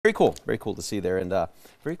very cool to see there, and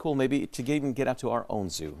very cool maybe to even get out to our own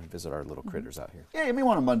zoo and visit our little critters out here. Yeah, you may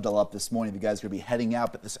want to bundle up this morning if you guys are going to be heading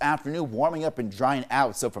out, but this afternoon warming up and drying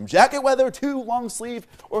out. So from jacket weather to long sleeve,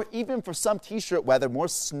 or even for some t-shirt weather, more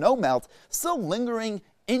snow melt still lingering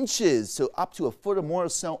inches, so up to a foot or more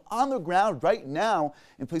of snow on the ground right now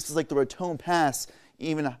in places like the Raton Pass,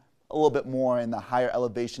 even a little bit more in the higher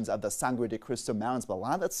elevations of the Sangre de Cristo Mountains, but a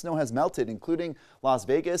lot of that snow has melted, including Las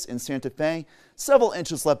Vegas and Santa Fe. Several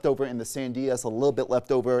inches left over in the Sandias, a little bit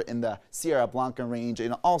left over in the Sierra Blanca range,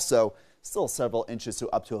 and also still several inches to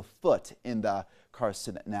up to a foot in the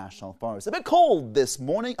Carson National Forest. A bit cold this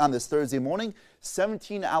morning on this Thursday morning.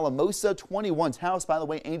 17 Alamosa, 21 Taos. By the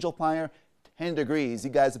way, Angel Fire, 10 degrees.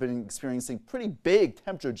 You guys have been experiencing pretty big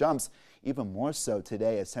temperature jumps, even more so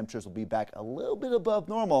today as temperatures will be back a little bit above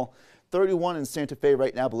normal. 31 in Santa Fe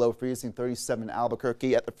right now below freezing, 37 in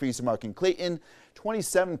Albuquerque at the freezer mark in Clayton,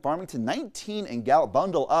 27 Farmington, 19 in Gallup.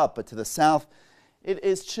 Bundle up, but to the south it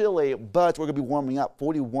is chilly, but we're going to be warming up.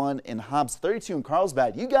 41 in Hobbs, 32 in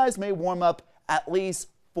Carlsbad. You guys may warm up at least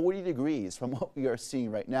 40 degrees from what we are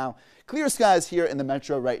seeing right now. Clear skies here in the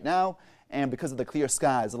metro right now. And because of the clear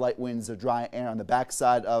skies, the light winds, the dry air on the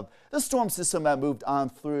backside of the storm system that moved on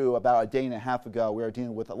through about a day and a half ago, we are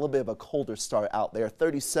dealing with a little bit of a colder start out there.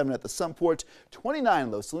 37 at the Sunport, 29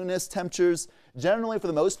 in Los Lunas. Temperatures generally for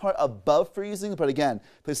the most part above freezing, but again,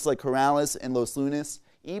 places like Corrales and Los Lunas,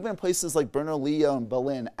 even places like Bernalillo and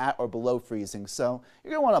Berlin at or below freezing. So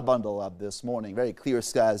you're going to want to bundle up this morning. Very clear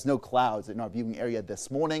skies, no clouds in our viewing area this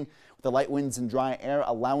morning, with the light winds and dry air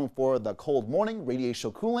allowing for the cold morning,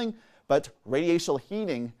 radiational cooling. But radiational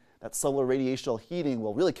heating, that solar radiational heating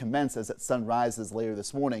will really commence as the sun rises later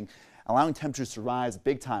this morning, allowing temperatures to rise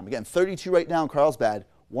big time. Again, 32 right now in Carlsbad,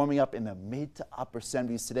 warming up in the mid to upper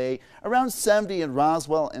 70s today, around 70 in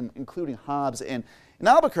Roswell and including Hobbs. And in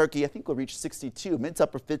Albuquerque, I think we'll reach 62, mid to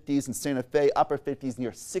upper 50s in Santa Fe, upper 50s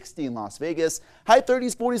near 60 in Las Vegas, high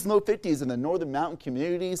 30s, 40s, and low 50s in the northern mountain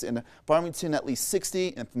communities, in Farmington at least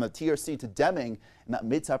 60, and from the TRC to Deming in that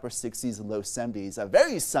mid to upper 60s and low 70s. A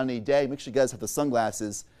very sunny day. Make sure you guys have the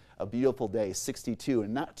sunglasses. A beautiful day, 62,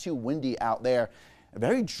 and not too windy out there. A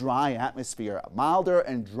very dry atmosphere, milder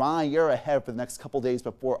and drier ahead for the next couple days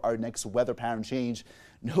before our next weather pattern change.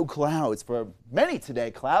 No clouds for many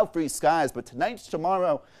today, cloud-free skies, but tonight to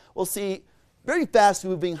tomorrow we'll see very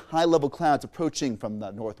fast-moving high-level clouds approaching from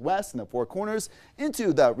the northwest and the Four Corners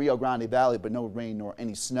into the Rio Grande Valley, but no rain nor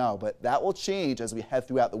any snow. But that will change as we head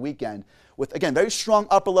throughout the weekend with, again, very strong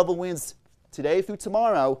upper-level winds today through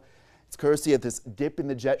tomorrow. It's courtesy of this dip in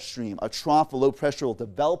the jet stream. A trough of low pressure will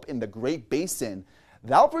develop in the Great Basin.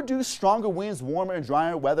 That'll produce stronger winds, warmer and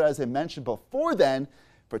drier weather, as I mentioned before then,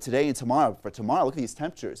 for today and tomorrow. For tomorrow, look at these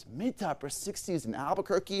temperatures. Mid to upper 60s in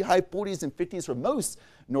Albuquerque, high 40s and 50s for most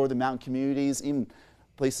northern mountain communities, even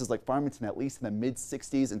places like Farmington, at least in the mid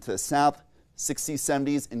 60s, and to the south, 60s,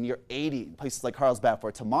 70s, and near 80 in places like Carlsbad for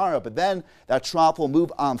tomorrow. But then that trough will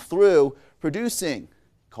move on through, producing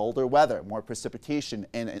colder weather, more precipitation,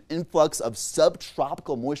 and an influx of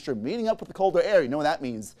subtropical moisture meeting up with the colder air. You know what that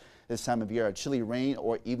means this time of year, a chilly rain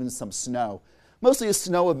or even some snow. Mostly a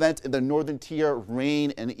snow event in the northern tier,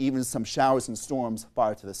 rain and even some showers and storms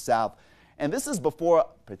far to the south. And this is before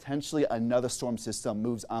potentially another storm system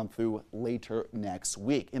moves on through later next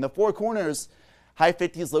week. In the Four Corners, high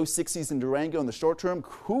 50s, low 60s in Durango in the short term,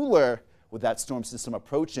 cooler with that storm system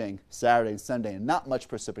approaching Saturday and Sunday. And not much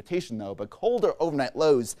precipitation though, but colder overnight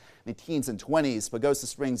lows in the teens and 20s. Pagosa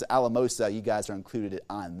Springs, Alamosa, you guys are included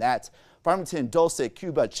on that. Farmington, Dulce,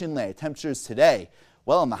 Cuba, Chinle, temperatures today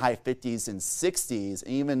well in the high 50s and 60s,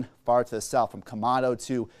 even far to the south from Camado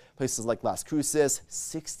to places like Las Cruces,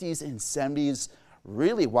 60s and 70s,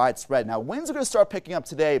 really widespread. Now winds are going to start picking up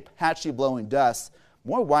today, patchy blowing dust,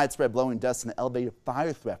 more widespread blowing dust and elevated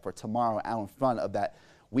fire threat for tomorrow out in front of that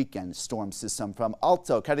weekend storm system from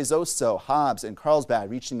Alto, Carrizoso, Hobbs, and Carlsbad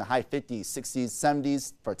reaching the high 50s, 60s,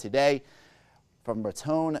 70s for today. From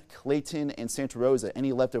Raton, Clayton, and Santa Rosa,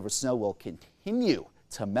 any leftover snow will continue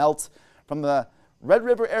to melt. From the Red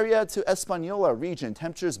River area to Española region,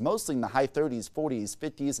 temperatures mostly in the high 30s, 40s,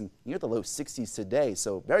 50s, and near the low 60s today.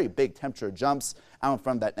 So very big temperature jumps out in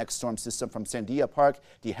front of that next storm system from Sandia Park,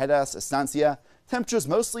 Tijeras, Estancia. Temperatures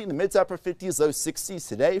mostly in the mid to upper 50s, low 60s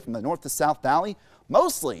today from the north to south valley,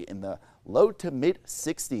 mostly in the low to mid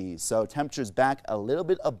 60s. So temperatures back a little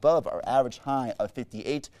bit above our average high of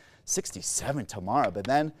 58, 67 tomorrow. But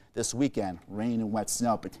then this weekend, rain and wet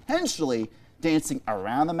snow potentially dancing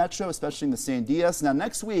around the metro, especially in the Sandias. Now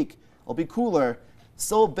next week will be cooler.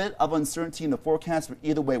 Still a bit of uncertainty in the forecast, but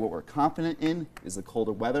either way, what we're confident in is the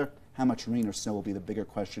colder weather. How much rain or snow will be the bigger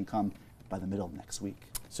question come by the middle of next week.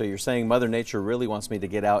 So you're saying Mother Nature really wants me to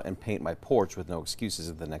get out and paint my porch with no excuses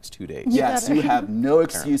in the next 2 days? Yes, you have no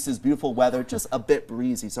excuses. Beautiful weather, just a bit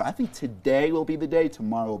breezy. So I think today will be the day.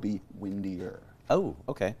 Tomorrow will be windier. Oh,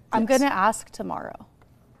 okay. I'm going to ask tomorrow.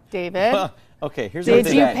 David, Okay, here's the did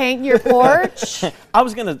thing. you paint your porch? I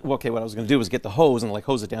was gonna, okay, what I was gonna do was get the hose and like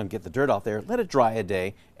hose it down, get the dirt off there, let it dry a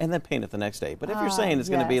day, and then paint it the next day. But if you're saying it's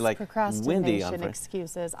gonna be Yes, like windy procrastination on Friday.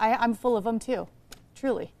 excuses. I'm full of them too,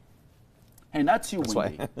 truly. Hey, not too windy,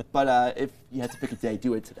 why. but if you had to pick a day,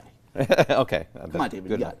 do it today. Okay. Come on,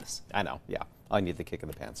 David, you got enough. this. I know, yeah. I need the kick in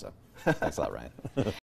the pants, so thanks a lot, Ryan.